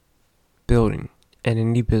Building an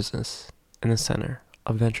indie business in the center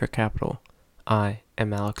of venture capital. I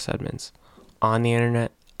am Alex Edmonds. On the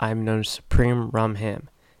internet, I'm known as Supreme Rum Ham,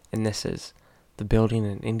 and this is the Building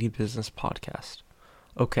an Indie Business podcast.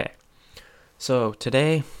 Okay, so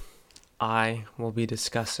today I will be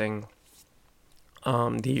discussing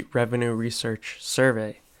the revenue research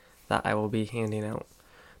survey that I will be handing out.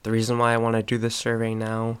 The reason why I want to do this survey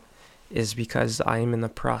now is because I am in the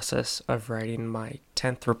process of writing my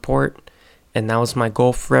 10th report, and that was my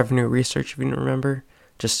goal for revenue research, if you remember,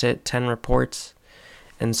 just hit 10 reports.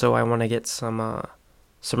 And so I want to get some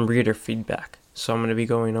reader feedback. So I'm going to be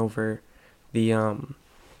going over the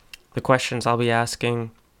questions I'll be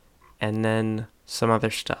asking, and then some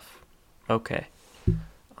other stuff. Okay,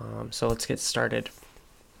 so let's get started.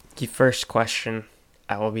 The first question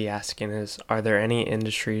I will be asking is, are there any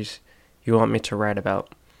industries you want me to write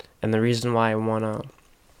about? And the reason why I want to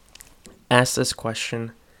ask this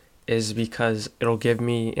question is because it'll give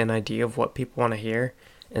me an idea of what people want to hear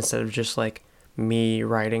instead of just like me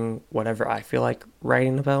writing whatever I feel like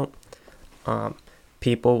writing about.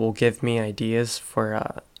 People will give me ideas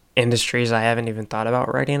for industries I haven't even thought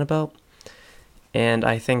about writing about. And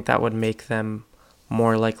I think that would make them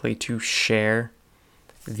more likely to share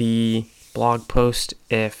the blog post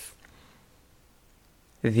if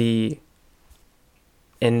the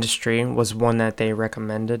industry was one that they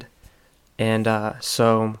recommended. And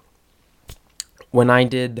so when I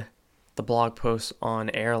did the blog post on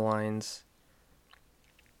airlines,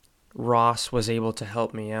 Ross was able to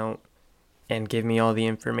help me out and give me all the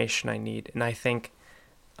information I need. And I think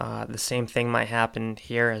the same thing might happen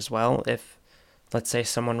here as well. If, let's say,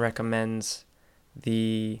 someone recommends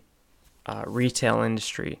the retail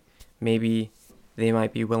industry, maybe they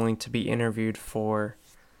might be willing to be interviewed for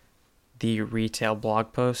the retail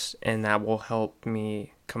blog post, and that will help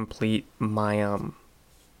me complete my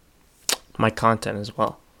my content as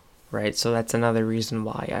well, right? So that's another reason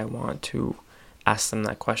why I want to ask them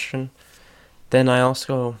that question. Then I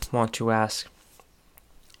also want to ask,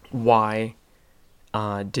 why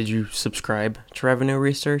did you subscribe to revenue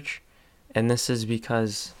research? And this is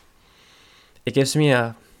because it gives me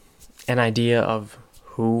an idea of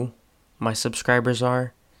who my subscribers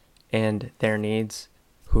are and their needs.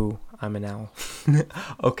 I'm an owl.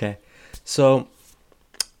 Okay, so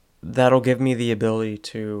that'll give me the ability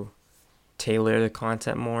to tailor the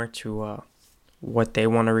content more to what they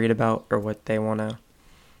want to read about, or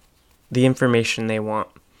the information they want.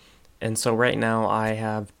 And so right now I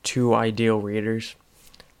have two ideal readers,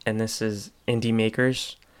 and this is indie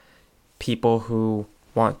makers, people who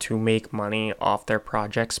want to make money off their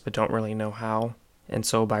projects but don't really know how. And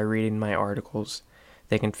so by reading my articles,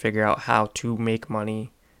 they can figure out how to make money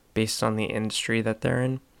based on the industry that they're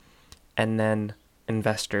in. And then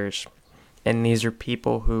investors. And these are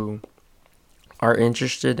people who are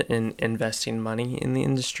interested in investing money in the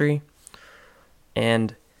industry,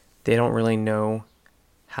 and they don't really know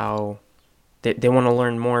how. They want to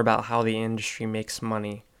learn more about how the industry makes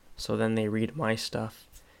money. So then they read my stuff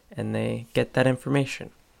and they get that information,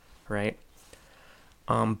 right?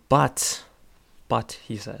 But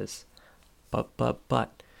he says,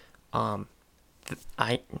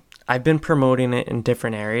 I've been promoting it in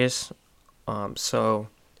different areas. So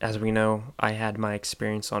as we know, I had my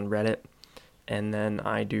experience on Reddit, and then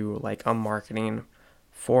I do like a marketing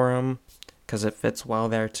forum because it fits well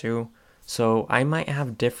there too. So I might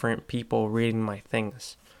have different people reading my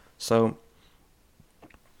things. So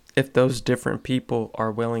if those different people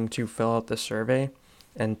are willing to fill out the survey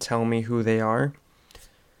and tell me who they are,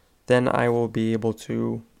 then I will be able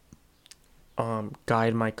to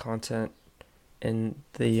guide my content in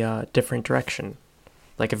the different direction.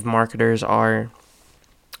 Like if marketers are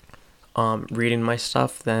reading my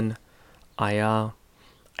stuff, then I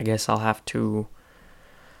guess I'll have to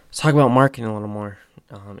talk about marketing a little more,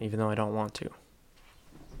 even though I don't want to.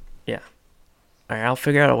 Yeah. Alright, I'll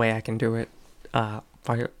figure out a way I can do it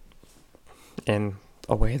in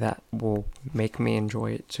a way that will make me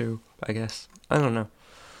enjoy it too, I guess. I don't know.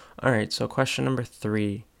 Alright, so question number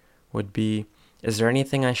 3 would be, is there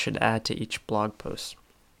anything I should add to each blog post?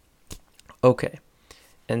 Okay.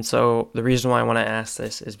 And so the reason why I want to ask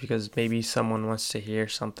this is because maybe someone wants to hear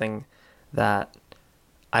something that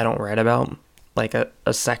I don't write about, like a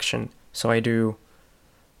section. So I do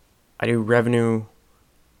revenue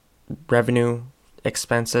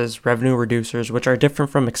expenses, revenue reducers, which are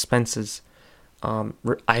different from expenses.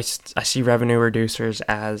 I see revenue reducers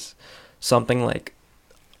as something like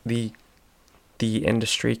the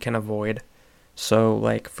industry can avoid. So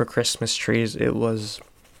like for Christmas trees, it was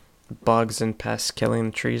bugs and pests killing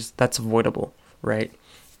the trees. That's avoidable, right?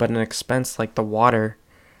 But an expense like the water,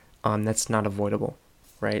 that's not avoidable,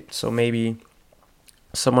 right? So maybe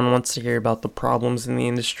someone wants to hear about the problems in the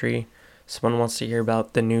industry. Someone wants to hear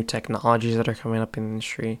about the new technologies that are coming up in the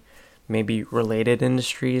industry, maybe related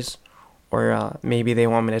industries, or maybe they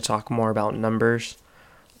want me to talk more about numbers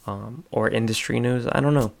or industry news. I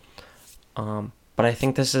don't know. But I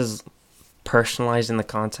think this is personalizing the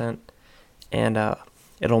content, and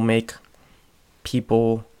it'll make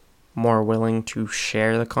people more willing to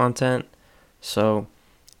share the content. So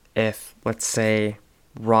if, let's say,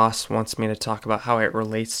 Ross wants me to talk about how it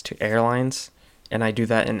relates to airlines, and I do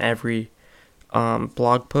that in every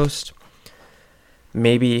blog post,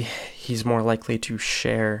 maybe he's more likely to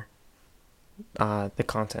share the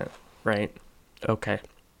content, right? Okay.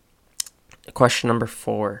 Question number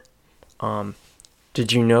 4.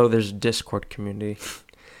 Did you know there's a Discord community?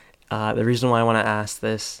 The reason why I want to ask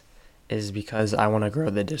this is because I want to grow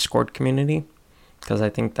the Discord community, because I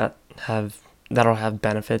think that'll have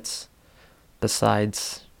benefits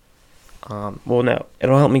besides, no,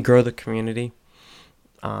 it'll help me grow the community,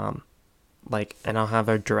 and I'll have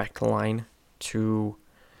a direct line to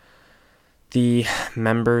the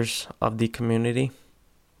members of the community,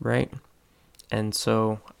 right? And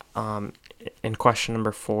so, in question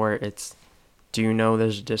number 4, it's, do you know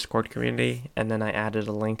there's a Discord community? And then I added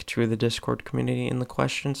a link to the Discord community in the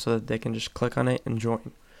question so that they can just click on it and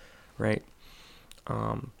join, right?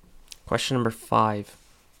 Question number 5,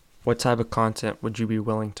 what type of content would you be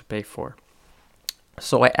willing to pay for?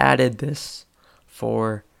 So I added this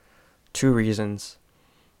for 2 reasons.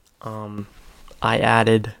 I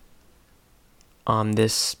added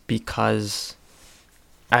this because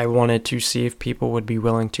I wanted to see if people would be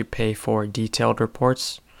willing to pay for detailed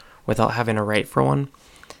reports without having to write for one,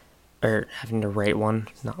 or having to write one,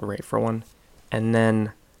 not write for one. And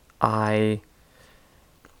then I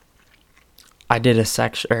did a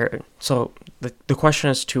section, so the question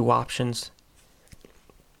has 2 options.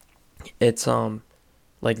 It's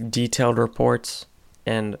like detailed reports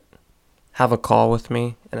and have a call with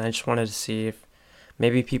me, and I just wanted to see if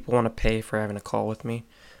maybe people want to pay for having a call with me.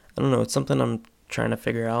 I don't know, it's something I'm trying to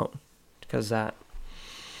figure out, because that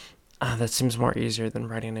seems more easier than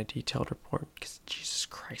writing a detailed report, because Jesus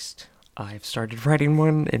Christ, I've started writing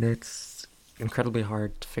one and it's incredibly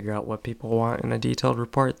hard to figure out what people want in a detailed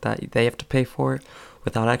report that they have to pay for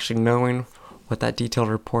without actually knowing what that detailed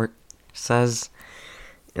report says.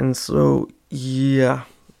 And so, yeah,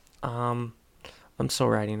 I'm still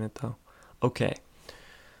writing it though. Okay.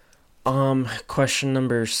 Question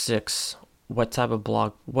number 6. What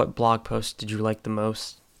blog post did you like the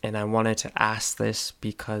most? And I wanted to ask this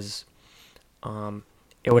because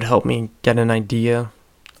it would help me get an idea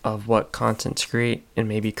of what content to create and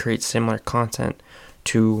maybe create similar content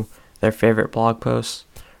to their favorite blog posts,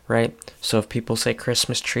 right? So if people say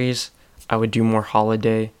Christmas trees, I would do more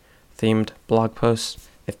holiday themed blog posts.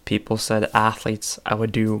 If people said athletes, I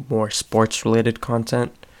would do more sports related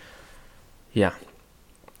content. Yeah.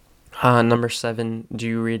 Number 7, do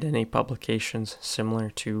you read any publications similar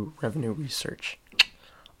to Revenue Research?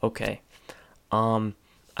 Okay. I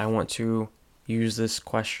want to use this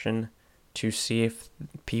question to see if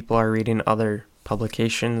people are reading other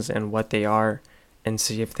publications and what they are, and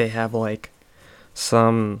see if they have like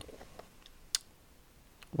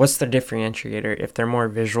what's the differentiator. If they're more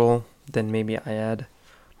visual, then maybe I add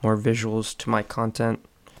more visuals to my content,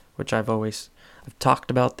 which I've talked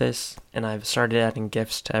about this, and I've started adding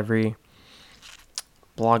GIFs to every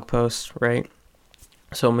blog post, right?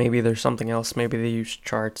 So maybe there's something else. Maybe they use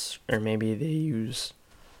charts, or maybe they use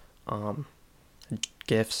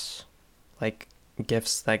GIFs, like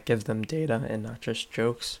GIFs that give them data and not just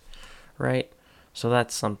jokes, right? So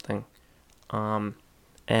that's something.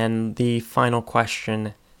 And the final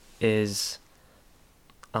question is,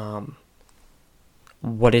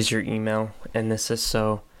 what is your email? And this is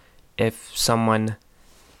so if someone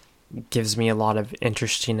gives me a lot of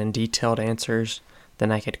interesting and detailed answers,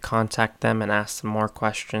 then I could contact them and ask them more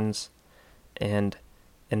questions and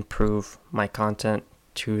improve my content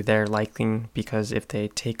to their liking, because if they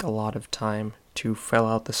take a lot of time to fill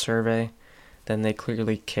out the survey, then they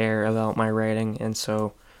clearly care about my writing, and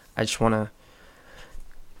so I just want to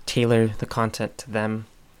tailor the content to them,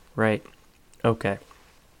 right? Okay.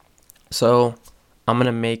 So I'm going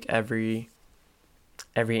to make every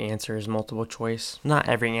answer is multiple choice. Not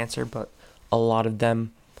every answer, but a lot of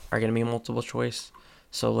them are going to be multiple choice.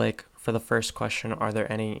 So like for the first question, are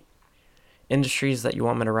there any industries that you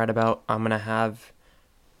want me to write about? I'm going to have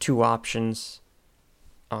 2 options,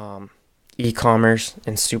 e-commerce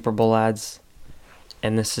and Super Bowl ads.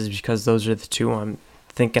 And this is because those are the 2 I'm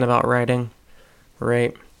thinking about writing,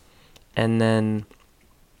 right? And then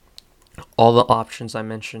All the options I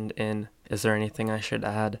mentioned in is there anything I should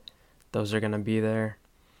add, those are going to be there.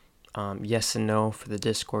 Yes and no for the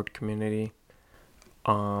Discord community.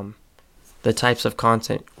 The types of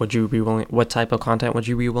content what type of content would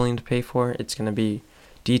you be willing to pay for? It's going to be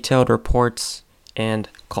detailed reports and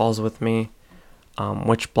calls with me.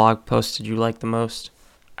 Which blog post did you like the most?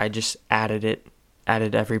 I just added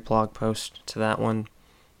every blog post to that one.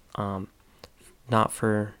 Not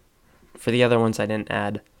for the other ones I didn't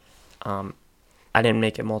add. I didn't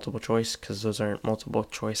make it multiple choice because those aren't multiple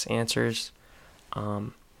choice answers.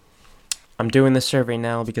 I'm doing the survey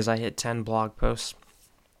now because I hit 10 blog posts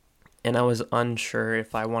and I was unsure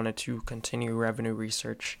if I wanted to continue revenue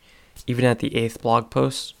research even at the 8th blog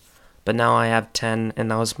post, but now I have 10 and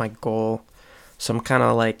that was my goal. So I'm kind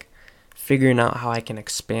of like figuring out how I can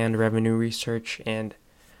expand revenue research and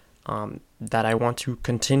that I want to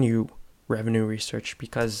continue revenue research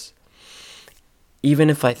because even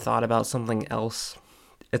if I thought about something else,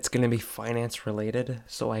 it's going to be finance related.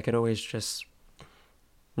 So I could always just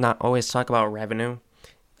not always talk about revenue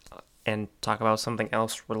and talk about something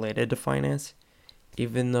else related to finance.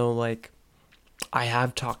 Even though, like, I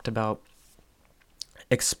have talked about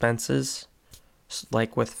expenses,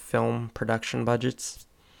 like with film production budgets.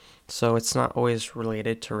 So it's not always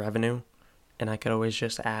related to revenue. And I could always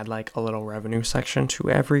just add like a little revenue section to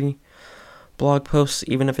every blog post,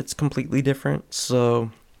 even if it's completely different.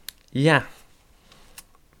 So, yeah,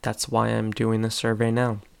 that's why I'm doing the survey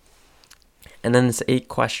now. And then it's 8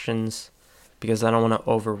 questions because I don't want to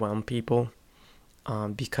overwhelm people.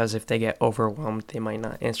 Because if they get overwhelmed, they might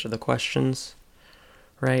not answer the questions,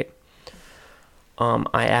 right?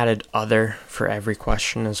 I added other for every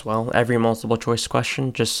question as well, every multiple choice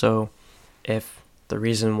question, just so if the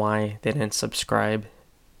reason why they didn't subscribe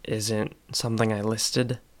isn't something I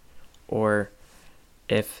listed, or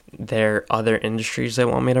if there are other industries they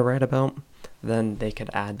want me to write about, then they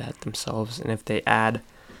could add that themselves. And if they add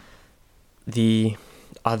the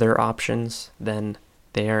other options, then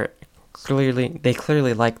they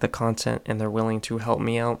clearly like the content and they're willing to help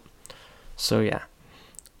me out. So yeah.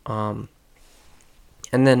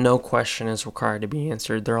 And then no question is required to be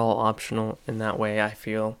answered. They're all optional. In that way, I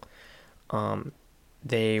feel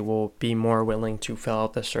they will be more willing to fill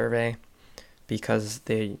out the survey because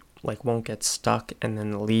they like won't get stuck and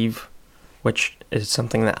then leave, which is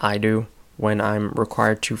something that I do when I'm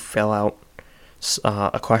required to fill out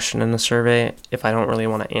a question in the survey. If I don't really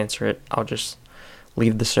want to answer it, I'll just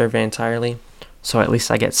leave the survey entirely. So at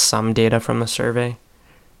least I get some data from the survey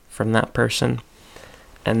from that person.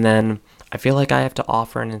 And then I feel like I have to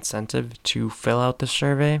offer an incentive to fill out the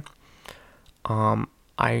survey.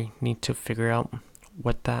 I need to figure out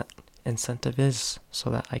what that incentive is so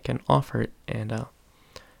that I can offer it and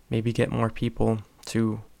maybe get more people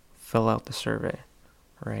to fill out the survey,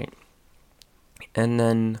 right? And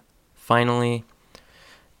then finally,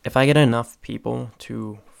 if I get enough people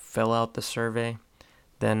to fill out the survey,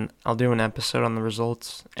 then I'll do an episode on the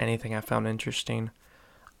results, anything I found interesting.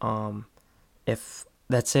 If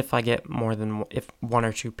I get if 1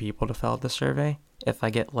 or 2 people to fill out the survey. If I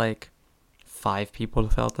get like 5 people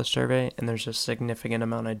to fill out the survey and there's a significant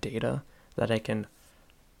amount of data that I can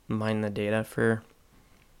mine the data for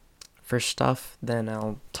stuff, then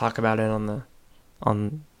I'll talk about it on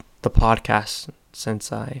the podcast,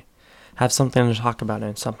 since I have something to talk about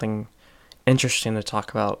and something interesting to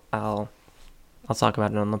talk about. I'll talk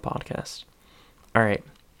about it on the podcast. All right.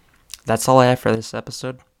 That's all I have for this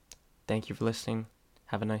episode. Thank you for listening.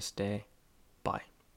 Have a nice day.